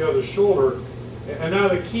over to the other shoulder. And now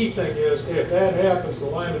the key thing is, if that happens, the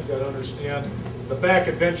lineman's got to understand the back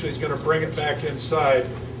eventually is going to bring it back inside.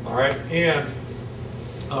 All right, and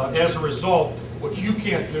as a result, what you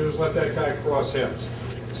can't do is let that guy cross heads.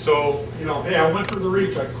 So, hey, I went for the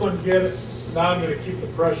reach, I couldn't get it. Now I'm going to keep the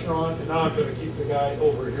pressure on, and now I'm going to keep the guy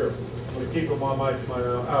over here. I'm going to keep him on my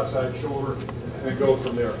outside shoulder and go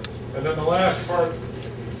from there. And then the last part,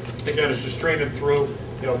 again, is just training through,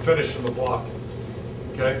 finishing the block.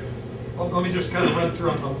 Okay? Let me just kind of run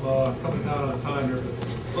through, I'm coming down on time here, but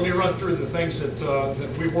let me run through the things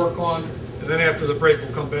that we work on, and then after the break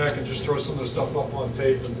we'll come back and just throw some of the stuff up on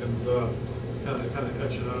tape and kind of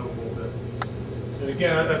etch it out a little bit. And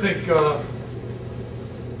again, I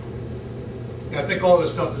think all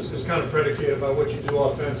this stuff is kind of predicated by what you do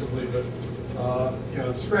offensively, but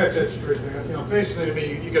scratch that straight. Basically to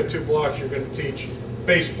me, you got two blocks you're going to teach,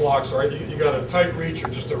 base blocks. All right, you got a tight reach or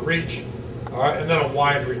just a reach, all right, and then a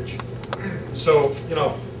wide reach. So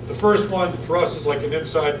the first one for us is like an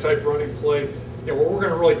inside type running play, where we're going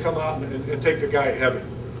to really come out and take the guy heavy.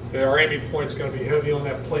 Okay, our aiming point's going to be heavy on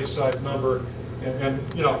that play side number,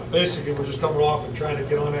 and basically we're just coming off and trying to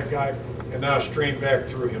get on that guy and now strain back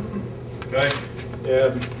through him. Okay,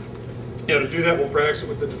 and to do that, we'll practice it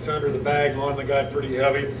with the defender, the bag on the guy pretty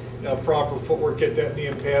heavy, proper footwork, get that knee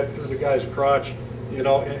and pad through the guy's crotch,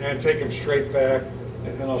 and take him straight back,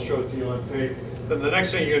 and I'll show it to you on tape. Then the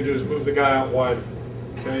next thing you're going to do is move the guy out wide.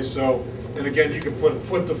 Okay, so, and again, you can put it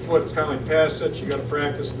foot to foot. It's kind of like pass sets. You got to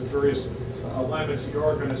practice the various alignments you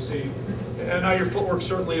are going to see. And now your footwork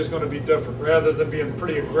certainly is going to be different. Rather than being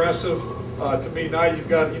pretty aggressive, to me now you've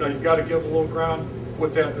got to give a little ground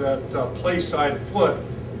with that play side foot,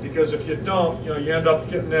 because if you don't, you end up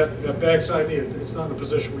getting that backside knee. It's not in a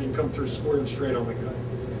position where you can come through square and straight on the guy.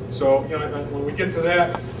 So when we get to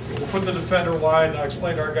that, we'll put the defender wide, and I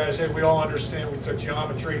explain to our guys, hey, we all understand, we took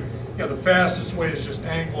geometry. The fastest way is just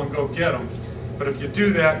angle and go get him. But if you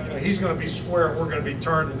do that, he's going to be square and we're going to be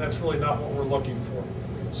turned, and that's really not what we're looking for.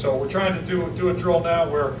 So we're trying to do a drill now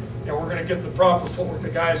where we're going to get the proper footwork. The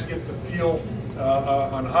guys get the feel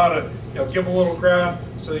on how to give a little ground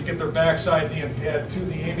so they get their backside knee and pad to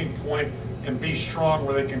the aiming point and be strong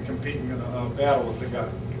where they can compete in a battle with the guy.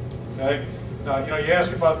 Okay. Now, you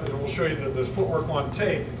ask about, and we'll show you the footwork on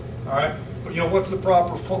tape, all right? But, what's the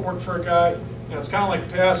proper footwork for a guy? It's kind of like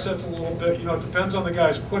pass sets a little bit. It depends on the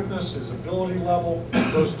guy's quickness, his ability level,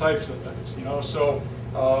 those types of things, So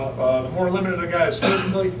the more limited the guy is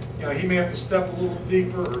physically, he may have to step a little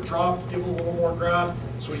deeper or drop, give a little more ground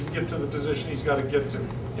so he can get to the position he's got to get to.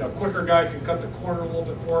 A quicker guy can cut the corner a little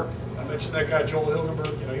bit more. I mentioned that guy, Joel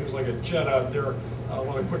Hilgenberg, he was like a jet out there.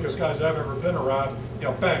 One of the quickest guys I've ever been around.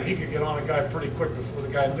 Bang, he could get on a guy pretty quick before the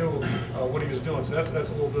guy knew what he was doing. So that's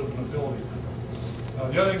a little bit of an ability.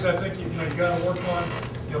 The other things I think you got to work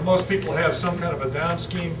on. Most people have some kind of a down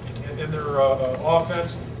scheme in their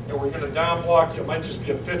offense. Where you're going to down block. It might just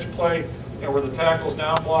be a pitch play. Where the tackle's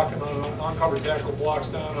down blocking on an uncovered tackle, blocks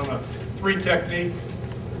down on a 3 technique.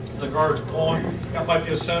 The guard's pulling. That might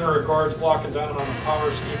be a center or guard's blocking down on a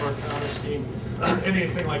power scheme or a counter scheme.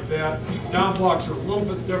 Anything like that. Down blocks are a little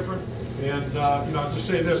bit different, and I'll just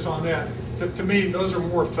say this on that. To me, those are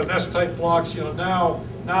more finesse type blocks. Now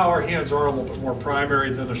our hands are a little bit more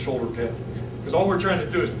primary than a shoulder pad, because all we're trying to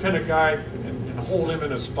do is pin a guy and hold him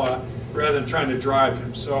in a spot rather than trying to drive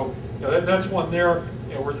him. So that's one there.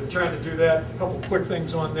 We're trying to do that. A couple quick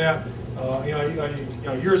things on that.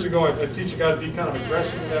 Years ago, I teach a guy to be kind of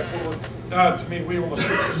aggressive with that forward. Now, to me, we almost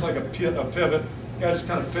it's just like a pivot. The guy just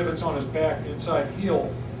kind of pivots on his back, inside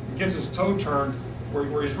heel, and gets his toe turned,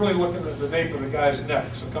 where he's really looking at the nape of the guy's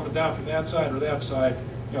neck. So coming down from that side or that side,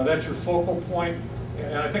 that's your focal point.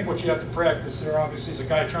 And I think what you have to practice there, obviously, is a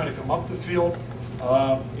guy trying to come up the field,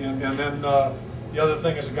 and then the other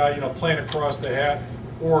thing is a guy, playing across the hat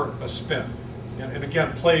or a spin. And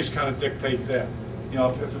again, plays kind of dictate that.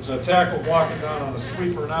 If it's a tackle blocking down on a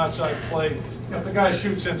sweep or an outside play, if the guy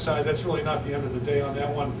shoots inside, that's really not the end of the day on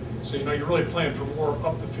that one. So, you're really playing for more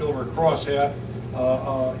up the field or cross hat.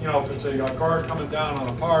 If it's a guard coming down on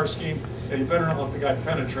a power scheme, you better not let the guy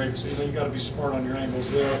penetrate. So, you got to be smart on your angles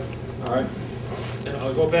there. All right. And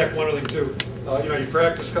I'll go back one other thing too. You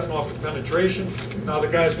practice cutting off the penetration. Now the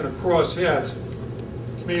guy's going to cross heads.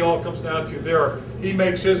 To me, all it comes down to there. He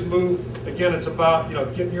makes his move. Again, it's about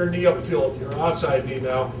getting your knee upfield, your outside knee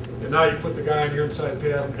now, and now you put the guy on your inside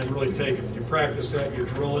pad and really take it. You practice that, you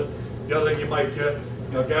drill it. The other thing you might get,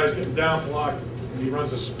 guys getting down blocked and he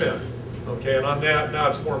runs a spin. Okay, and on that, now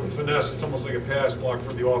it's more of a finesse. It's almost like a pass block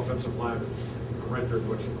for the offensive lineman. Right there,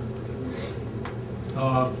 Butch.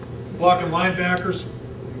 Blocking linebackers.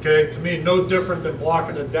 Okay, to me, no different than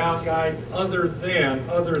blocking a down guy, other than,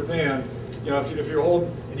 you know, if you're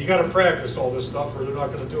holding, and you got to practice all this stuff or they're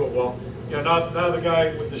not going to do it well. You know, now the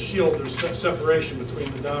guy with the shield, there's separation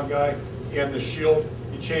between the down guy and the shield.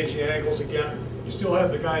 You change the angles again. You still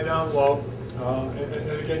have the guy down low,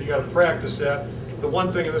 and again, you got to practice that. The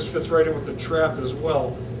one thing, and this fits right in with the trap as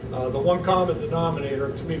well, the one common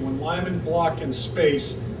denominator, to me, when linemen block in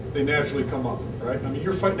space, they naturally come up, right? I mean,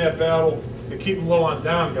 you're fighting that battle to keep them low on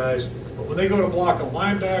down guys, but when they go to block a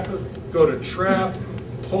linebacker, go to trap,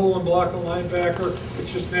 pull and block a linebacker,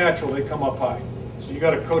 it's just natural, they come up high. So you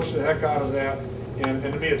got to coach the heck out of that, and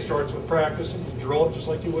to me it starts with practice, and you drill it just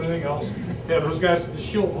like you would anything else. Yeah, those guys with the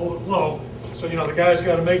shield hold it low, so you know the guy's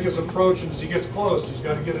got to make his approach, and as he gets close, he's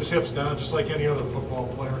got to get his hips down just like any other football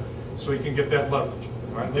player, so he can get that leverage.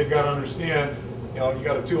 All right, and they've got to understand, you know, you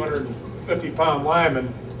got a 250-pound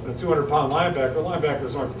lineman, a 200-pound linebacker.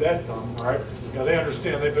 Linebackers aren't that dumb, all right? You know, they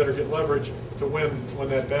understand they better get leverage to win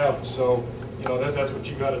that battle. So, you know, that's what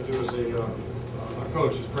you got to do as a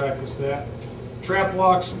coach, is practice that. Trap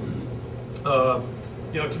blocks, you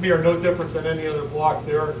know, to me are no different than any other block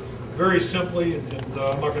there. Very simply, and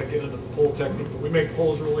I'm not going to get into the pull technique, but we make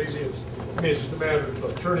pulls real easy. I mean, it's just a matter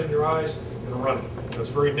of turning your eyes and running. It's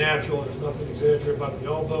very natural. There's nothing exaggerated about the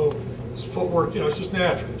elbow. It's footwork, you know, it's just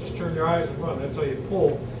natural. Just turn your eyes and run. That's how you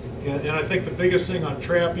pull. And I think the biggest thing on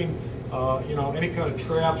trapping, you know, any kind of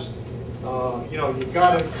traps, you know, you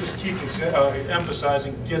got to just keep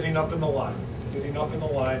emphasizing getting up in the line, getting up in the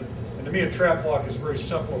line. And to me, a trap block is very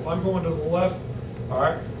simple. If I'm going to the left, all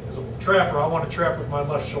right, as a trapper, I want to trap with my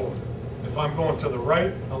left shoulder. If I'm going to the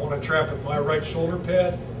right, I want to trap with my right shoulder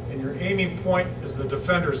pad, and your aiming point is the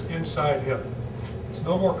defender's inside hip. It's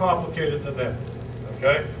no more complicated than that,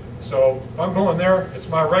 okay? So if I'm going there, it's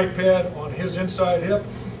my right pad on his inside hip.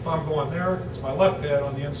 If I'm going there, it's my left pad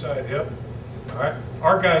on the inside hip. All right.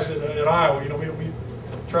 Our guys at Iowa, you know, we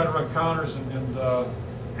try to run counters, and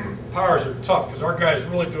powers are tough because our guys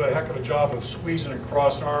really do a heck of a job of squeezing and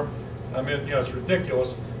cross arm. I mean, you know, it's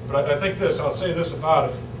ridiculous. But I think this, I'll say this about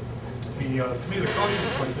it. To me, the coaching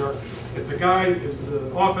point there, if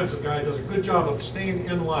the offensive guy does a good job of staying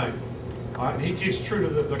in line, and he keeps true to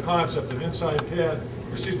the concept of inside pad,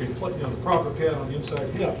 or excuse me, you know, the proper pad on the inside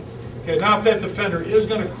hip. Okay, now if that defender is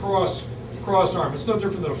going to cross arm, it's no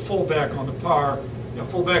different than a fullback on the power. You know,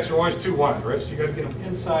 fullbacks are always too wide, right? So you got to get them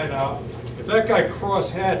inside out. If that guy cross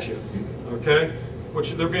hatch you, okay,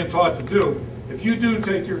 which they're being taught to do, if you do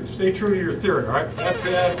stay true to your theory, all right, that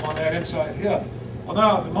pad on that inside hip. Well,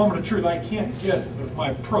 now at the moment of truth, I can't get it, but if my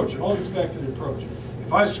approach, it all gets back to the approach.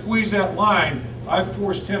 If I squeeze that line, I've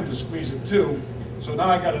forced him to squeeze it too. So now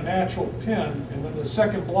I got a natural pin, and then the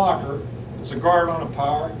second blocker, it's a guard on a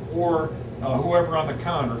power or whoever on the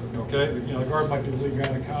counter. Okay, you know, the guard might be the lead guy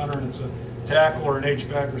on the counter, and it's a tackle or an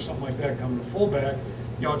H-back or something like that coming to fullback.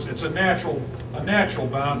 You know, it's a natural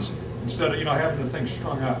bounce instead of, you know, having the thing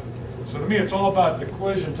strung out. So to me, it's all about the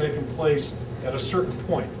collision taking place at a certain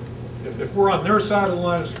point. If we're on their side of the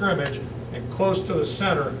line of scrimmage and close to the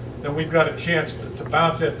center, then we've got a chance to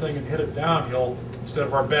bounce that thing and hit it downhill instead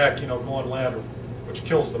of our back, you know, going lateral, which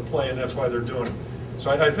kills the play, and that's why they're doing it. So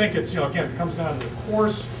I think it's, you know, again, it comes down to the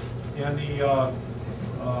course and the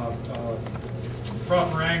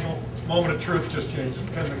proper angle. Moment of truth just changes.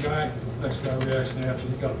 Pin the guy, next guy reacts naturally.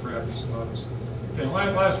 You've got to practice, obviously. Okay,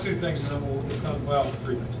 last two things, and then we'll come out with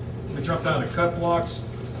three things. We jump down to cut blocks.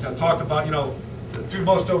 I talked about, you know, the two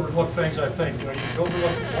most overlooked things, I think. You know, you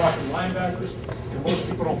overlook blocking linebackers, and most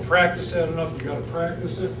people don't practice that enough. You got to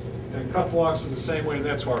practice it. And cut blocks are the same way, and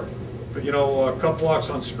that's hard. But you know, cut blocks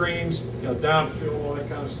on screens, you know, downfield, all that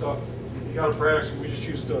kind of stuff. You got to practice. We just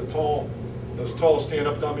use those tall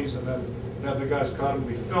stand-up dummies, and then have the guys cut them.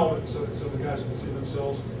 We film it so the guys can see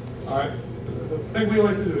themselves. All right. The thing we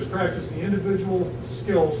like to do is practice the individual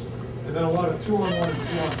skills, and then a lot of two-on-one and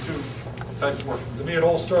two-on-two type work. To me, it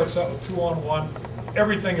all starts out with two-on-one.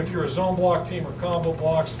 Everything, if you're a zone block team or combo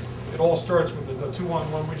blocks, it all starts with the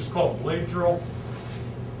two-on-one. We just call it blade drill.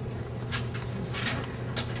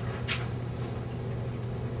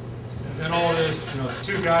 And all it is, you know, it's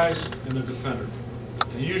two guys and the defender.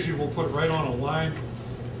 And usually we'll put it right on a line,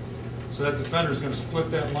 so that defender is going to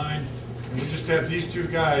split that line, and we just have these two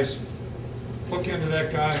guys hook into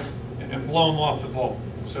that guy and blow him off the ball.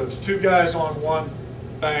 So it's two guys on one,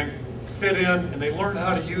 bang, fit in, and they learn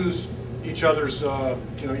how to use each other's,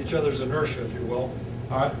 you know, each other's inertia, if you will.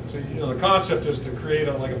 All right. So you know, the concept is to create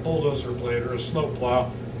like a bulldozer blade or a snow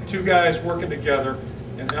plow. Two guys working together,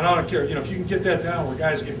 and I don't care. You know, if you can get that down where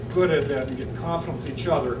guys get good at that and get confident with each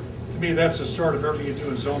other, to me, that's the start of everything you do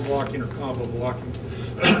in zone blocking or combo blocking.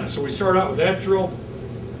 So we start out with that drill.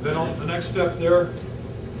 Then on the next step there,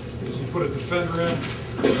 is you put a defender in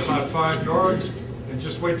at about 5 yards, and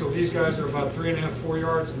just wait till these guys are about 3.5, 4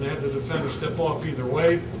 yards, and they have the defender step off either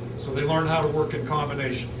way, so they learn how to work in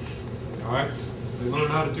combination. All right, they learn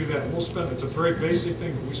how to do that. And we'll spend. It's a very basic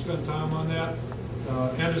thing, but we spend time on that.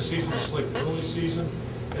 End of season, just like the early season,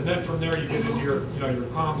 and then from there you get into your, your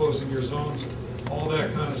combos and your zones, all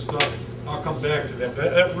that kind of stuff. I'll come back to that.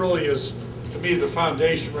 That really is, to me, the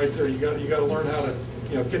foundation right there. You got to learn how to,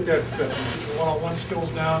 get that one-on-one skills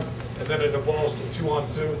down, and then it evolves to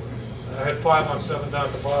 2-on-2. I had 5-on-7 down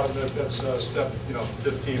at the bottom. That's step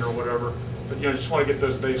 15 or whatever. But just want to get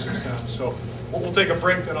those basics down. So we'll take a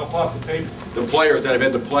break, then I'll pop the tape. The players that I've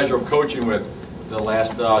had the pleasure of coaching with the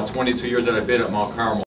last 22 years that I've been at Mount Carmel.